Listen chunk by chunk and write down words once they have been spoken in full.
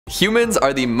Humans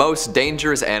are the most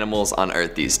dangerous animals on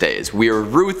Earth these days. We are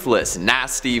ruthless,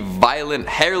 nasty, violent,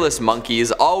 hairless monkeys,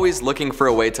 always looking for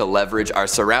a way to leverage our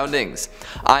surroundings.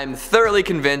 I'm thoroughly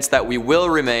convinced that we will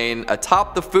remain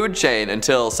atop the food chain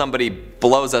until somebody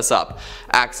blows us up,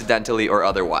 accidentally or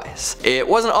otherwise. It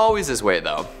wasn't always this way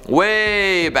though.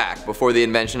 Way back before the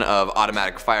invention of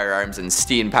automatic firearms and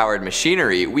steam-powered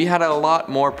machinery, we had a lot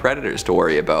more predators to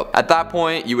worry about. At that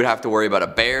point, you would have to worry about a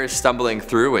bear stumbling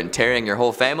through and tearing your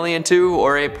whole family into,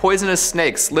 or a poisonous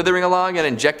snake slithering along and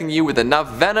injecting you with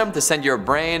enough venom to send your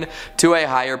brain to a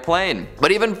higher plane.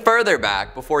 But even further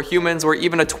back, before humans were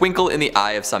even a twinkle in the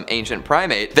eye of some ancient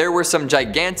primate, there were some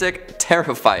gigantic,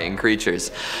 terrifying creatures.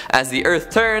 As the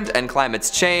Earth turned and climates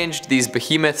changed, these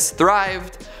behemoths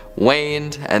thrived,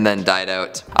 waned, and then died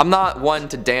out. I'm not one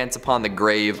to dance upon the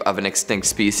grave of an extinct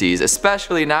species,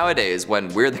 especially nowadays when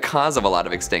we're the cause of a lot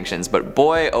of extinctions, but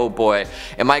boy oh boy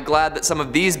am I glad that some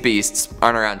of these beasts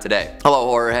aren't around today. Hello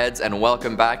horrorheads, and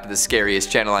welcome back to the scariest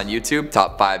channel on YouTube,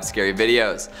 Top 5 Scary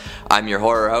Videos. I'm your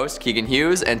horror host, Keegan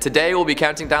Hughes, and today we'll be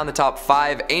counting down the top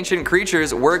 5 ancient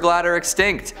creatures we're glad are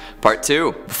extinct, part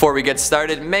 2. Before we get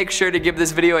started, make sure to give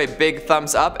this video a big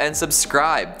thumbs up and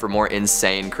subscribe for more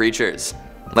insane creatures.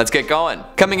 Let's get going.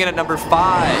 Coming in at number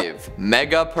 5,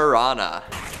 Mega Piranha.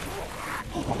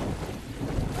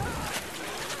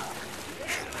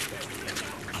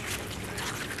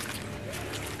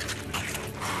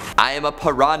 I am a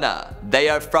piranha. They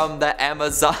are from the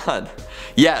Amazon.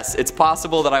 Yes, it's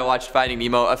possible that I watched Finding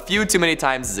Nemo a few too many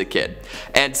times as a kid.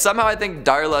 And somehow I think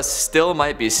Darla still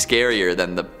might be scarier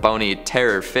than the bony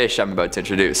terror fish I'm about to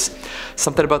introduce.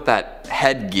 Something about that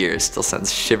headgear still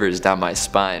sends shivers down my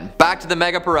spine. Back to the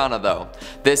Mega Piranha though.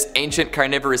 This ancient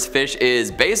carnivorous fish is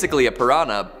basically a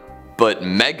piranha, but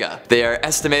mega. They are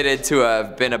estimated to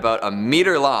have been about a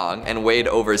meter long and weighed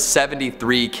over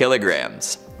 73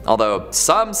 kilograms. Although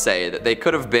some say that they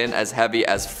could have been as heavy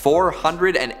as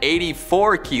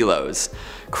 484 kilos.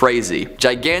 Crazy.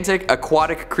 Gigantic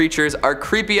aquatic creatures are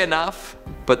creepy enough,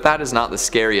 but that is not the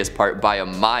scariest part by a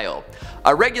mile.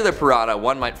 A regular piranha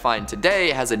one might find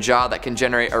today has a jaw that can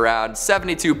generate around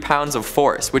 72 pounds of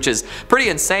force, which is pretty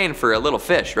insane for a little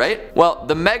fish, right? Well,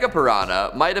 the Mega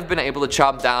Piranha might have been able to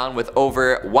chop down with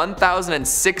over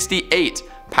 1,068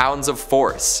 pounds of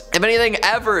force. If anything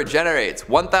ever generates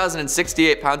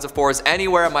 1,068 pounds of force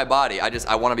anywhere in my body,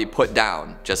 I want to be put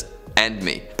down. Just end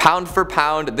me. Pound for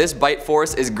pound, this bite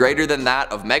force is greater than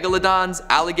that of megalodons,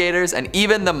 alligators, and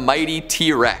even the mighty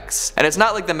T-Rex. And it's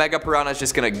not like the Mega Piranha is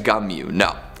just gonna gum you.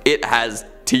 No, it has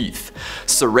teeth.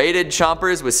 Serrated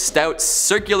chompers with stout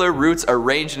circular roots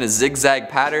arranged in a zigzag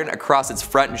pattern across its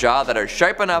front jaw that are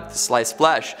sharp enough to slice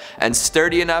flesh and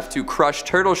sturdy enough to crush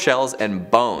turtle shells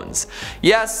and bones.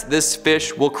 Yes, this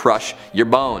fish will crush your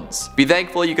bones. Be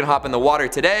thankful you can hop in the water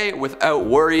today without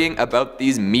worrying about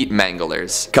these meat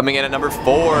manglers. Coming in at number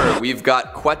 4, we've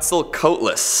got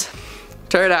Quetzalcoatlus.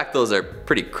 Pterodactyls are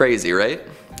pretty crazy, right?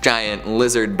 Giant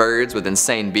lizard birds with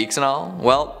insane beaks and all.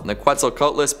 Well, the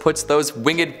Quetzalcoatlus puts those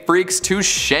winged freaks to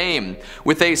shame.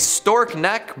 With a stork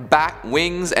neck, bat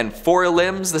wings, and 4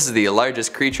 limbs, this is the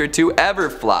largest creature to ever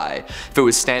fly. If it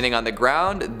was standing on the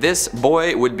ground, this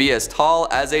boy would be as tall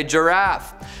as a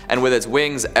giraffe. And with its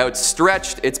wings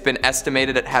outstretched, it's been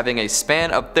estimated at having a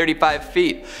span of 35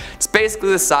 feet. It's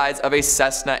basically the size of a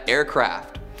Cessna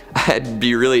aircraft. I'd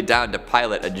be really down to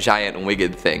pilot a giant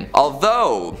winged thing.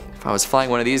 Although, if I was flying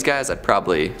one of these guys, I'd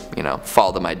probably,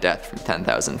 fall to my death from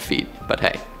 10,000 feet, but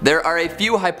hey. There are a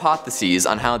few hypotheses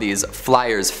on how these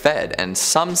flyers fed, and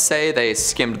some say they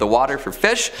skimmed the water for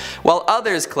fish, while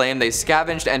others claim they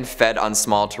scavenged and fed on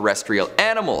small terrestrial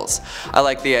animals. I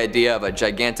like the idea of a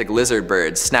gigantic lizard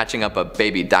bird snatching up a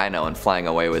baby dino and flying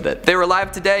away with it. If they were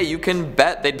alive today, you can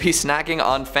bet they'd be snacking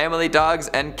on family dogs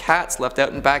and cats left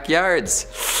out in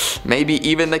backyards. Maybe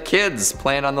even the kids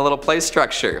playing on the little play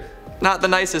structure. Not the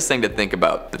nicest thing to think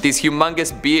about, but these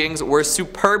humongous beings were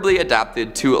superbly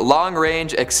adapted to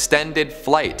long-range extended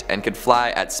flight and could fly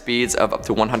at speeds of up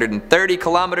to 130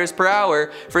 kilometers per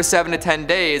hour for 7 to 10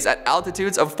 days at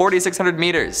altitudes of 4,600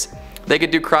 meters. They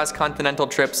could do cross-continental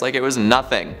trips like it was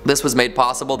nothing. This was made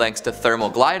possible thanks to thermal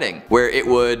gliding, where it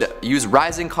would use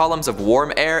rising columns of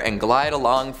warm air and glide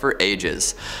along for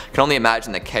ages. I can only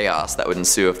imagine the chaos that would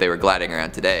ensue if they were gliding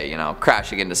around today,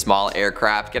 crashing into small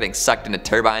aircraft, getting sucked into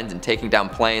turbines, and taking down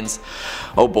planes.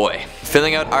 Oh boy.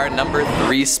 Filling out our number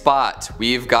 3 spot,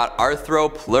 we've got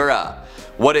Arthropleura.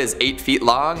 What is 8 feet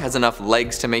long, has enough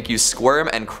legs to make you squirm,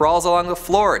 and crawls along the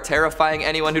floor, terrifying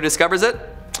anyone who discovers it?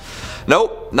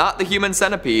 Nope, not the human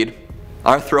centipede.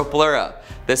 Arthropleura.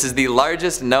 This is the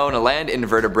largest known land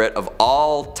invertebrate of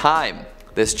all time.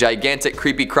 This gigantic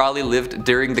creepy crawly lived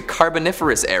during the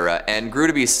Carboniferous era and grew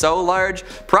to be so large,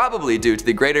 probably due to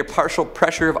the greater partial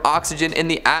pressure of oxygen in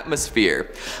the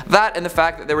atmosphere. That and the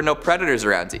fact that there were no predators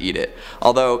around to eat it.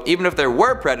 Although, even if there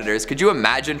were predators, could you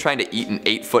imagine trying to eat an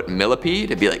 8-foot millipede?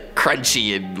 It'd be like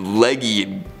crunchy and leggy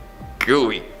and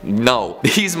gooey. No.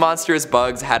 These monstrous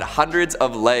bugs had hundreds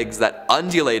of legs that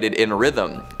undulated in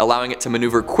rhythm, allowing it to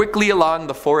maneuver quickly along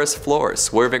the forest floor,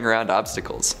 swerving around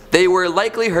obstacles. They were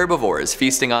likely herbivores,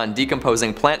 feasting on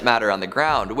decomposing plant matter on the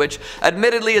ground, which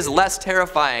admittedly is less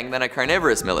terrifying than a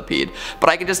carnivorous millipede, but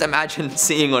I can just imagine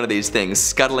seeing one of these things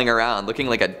scuttling around looking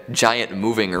like a giant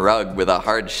moving rug with a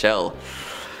hard shell.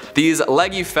 These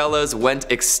leggy fellows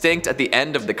went extinct at the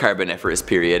end of the Carboniferous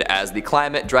period as the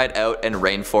climate dried out and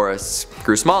rainforests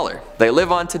grew smaller. They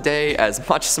live on today as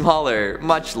much smaller,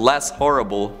 much less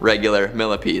horrible regular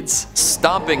millipedes.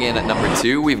 Stomping in at number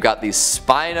 2, we've got the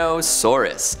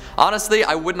Spinosaurus. Honestly,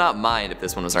 I would not mind if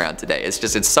this one was around today. It's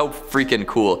so freaking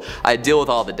cool. I deal with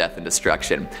all the death and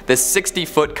destruction. This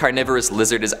 60-foot carnivorous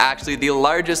lizard is actually the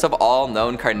largest of all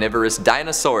known carnivorous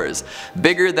dinosaurs,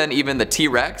 bigger than even the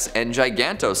T-Rex and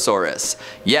Gigantosaurus.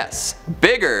 Yes,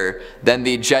 bigger than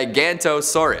the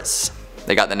Gigantosaurus.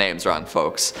 They got the names wrong,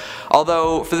 folks.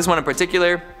 Although, for this one in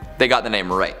particular, they got the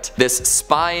name right. This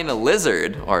spine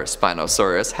lizard, or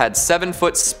Spinosaurus, had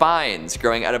 7-foot spines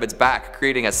growing out of its back,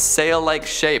 creating a sail-like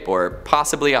shape or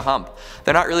possibly a hump.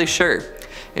 They're not really sure.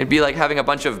 It'd be like having a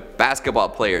bunch of basketball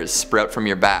players sprout from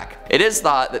your back. It is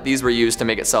thought that these were used to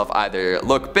make itself either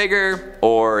look bigger,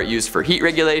 or used for heat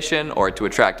regulation, or to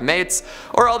attract mates,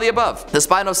 or all the above. The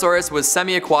Spinosaurus was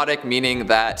semi-aquatic, meaning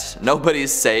that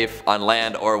nobody's safe on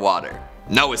land or water.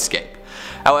 No escape.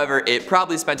 However, it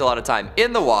probably spent a lot of time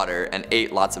in the water and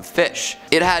ate lots of fish.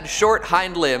 It had short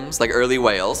hind limbs like early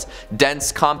whales,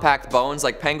 dense compact bones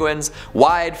like penguins,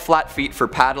 wide flat feet for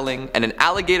paddling, and an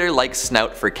alligator-like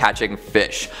snout for catching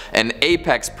fish. An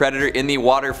apex predator in the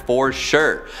water for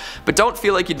sure. But don't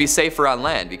feel like you'd be safer on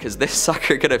land because this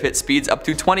sucker could have hit speeds up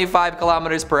to 25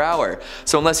 kilometers per hour.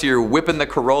 So unless you're whipping the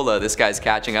Corolla, this guy's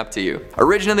catching up to you.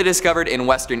 Originally discovered in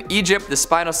western Egypt, the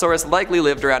Spinosaurus likely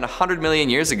lived around 100 million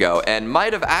years ago and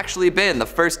might have actually been the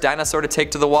first dinosaur to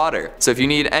take to the water. So if you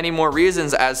need any more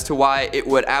reasons as to why it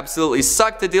would absolutely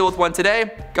suck to deal with one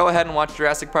today, go ahead and watch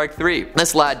Jurassic Park 3.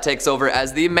 This lad takes over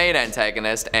as the main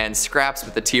antagonist and scraps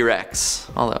with the T-Rex.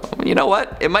 Although, you know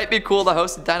what? It might be cool to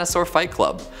host a dinosaur fight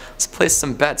club. Let's place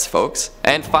some bets, folks.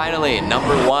 And finally,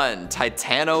 number 1,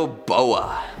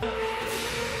 Titanoboa.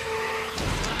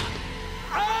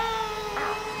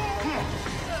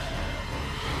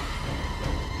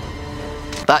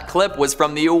 That clip was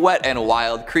from the Wet and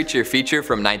Wild creature feature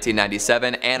from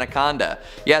 1997, Anaconda.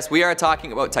 Yes, we are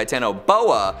talking about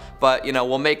Titanoboa, but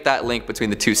we'll make that link between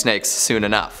the two snakes soon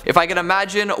enough. If I could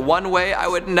imagine one way I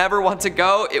would never want to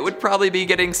go, it would probably be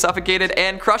getting suffocated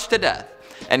and crushed to death.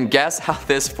 And guess how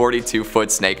this 42-foot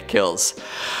snake kills?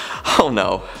 Oh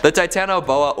no. The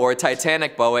Titanoboa, or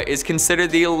Titanic boa, is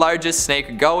considered the largest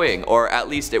snake going, or at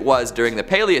least it was during the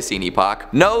Paleocene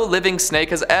epoch. No living snake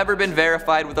has ever been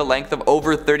verified with a length of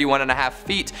over 31.5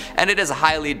 feet, and it is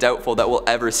highly doubtful that we'll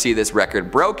ever see this record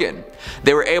broken.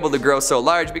 They were able to grow so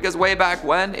large because way back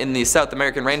when, in the South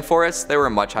American rainforests, there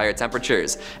were much higher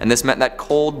temperatures, and this meant that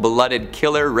cold-blooded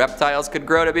killer reptiles could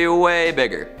grow to be way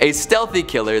bigger. A stealthy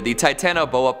killer, the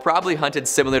Titanoboa probably hunted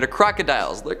similar to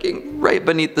crocodiles, lurking right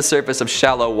beneath the surface of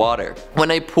shallow water.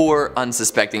 When a poor,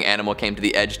 unsuspecting animal came to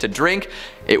the edge to drink,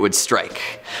 it would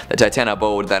strike. The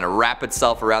Titanoboa would then wrap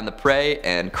itself around the prey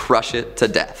and crush it to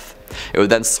death. It would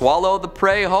then swallow the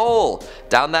prey whole,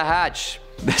 down the hatch.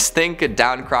 This thing could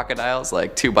down crocodiles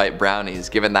like 2-bite brownies,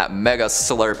 given that mega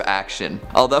slurp action.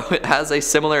 Although it has a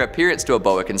similar appearance to a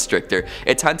boa constrictor,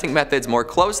 its hunting methods more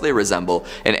closely resemble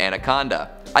an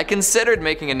anaconda. I considered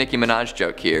making a Nicki Minaj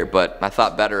joke here, but I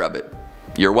thought better of it.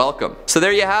 You're welcome. So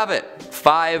there you have it.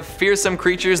 5 fearsome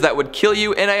creatures that would kill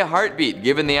you in a heartbeat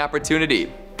given the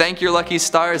opportunity. Thank your lucky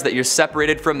stars that you're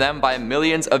separated from them by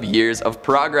millions of years of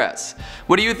progress.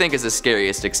 What do you think is the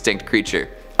scariest extinct creature?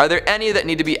 Are there any that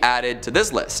need to be added to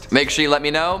this list? Make sure you let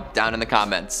me know down in the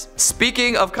comments.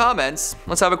 Speaking of comments,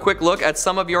 let's have a quick look at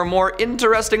some of your more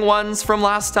interesting ones from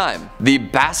last time. The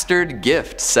Bastard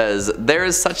Gift says, there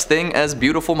is such thing as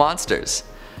beautiful monsters.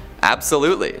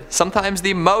 Absolutely. Sometimes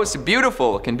the most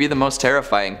beautiful can be the most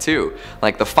terrifying too,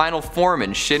 like the final form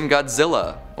in Shin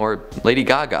Godzilla or Lady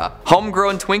Gaga.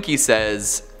 Homegrown Twinkie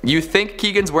says, you think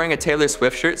Keegan's wearing a Taylor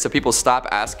Swift shirt so people stop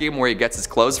asking him where he gets his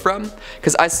clothes from?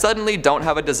 Cause I suddenly don't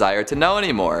have a desire to know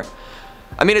anymore.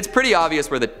 I mean, it's pretty obvious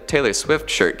where the Taylor Swift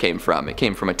shirt came from. It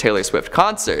came from a Taylor Swift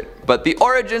concert. But the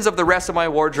origins of the rest of my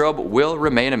wardrobe will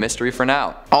remain a mystery for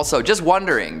now. Also, just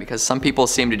wondering, because some people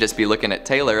seem to just be looking at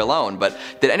Taylor alone, but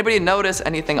did anybody notice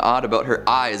anything odd about her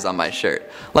eyes on my shirt?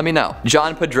 Let me know.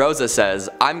 John Pedroza says,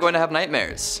 I'm going to have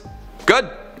nightmares. Good.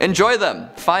 Enjoy them.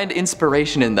 Find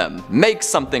inspiration in them. Make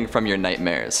something from your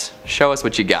nightmares. Show us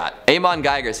what you got. Amon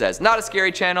Geiger says, not a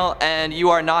scary channel, and you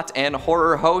are not an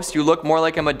horror host. You look more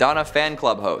like a Madonna fan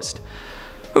club host.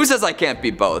 Who says I can't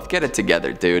be both? Get it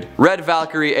together, dude. Red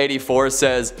Valkyrie 84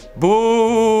 says,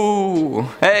 boo!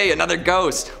 Hey, another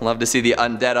ghost. Love to see the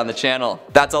undead on the channel.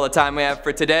 That's all the time we have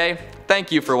for today.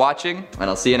 Thank you for watching, and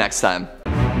I'll see you next time.